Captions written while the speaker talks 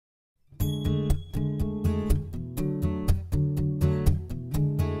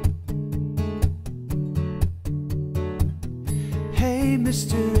Hey,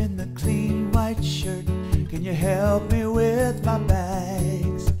 mister in the clean white shirt, can you help me with my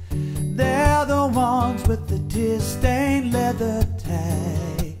bags? They're the ones with the tear-stained leather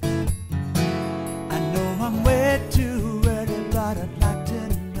tag. I know I'm way too early, but I'd like to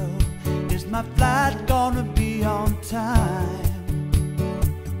know, is my flight gonna be on time?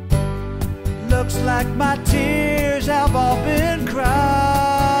 Looks like my tears have all been cried.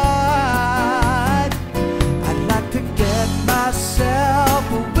 I'd like to get myself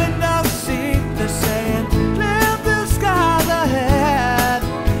a window seat. They're saying clear the skies ahead.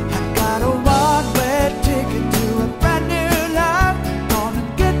 I got a one-way ticket to a brand new life. Gonna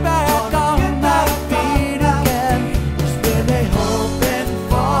get back on my feet again. Just really hoping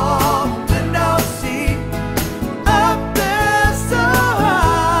for a window seat up there so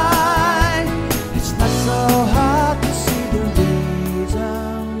high. It's not so hard to see the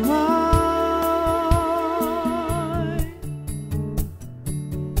reason why.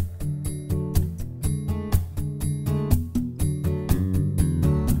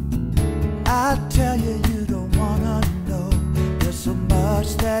 I tell you, you don't wanna know. There's so much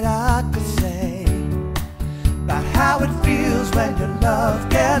that I could say about how it feels when your love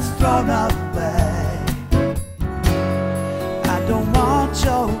gets thrown away. I don't want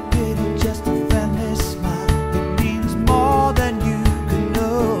your pity, just a friendly smile. It means more than you can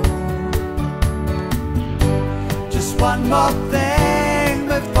know. Just one more thing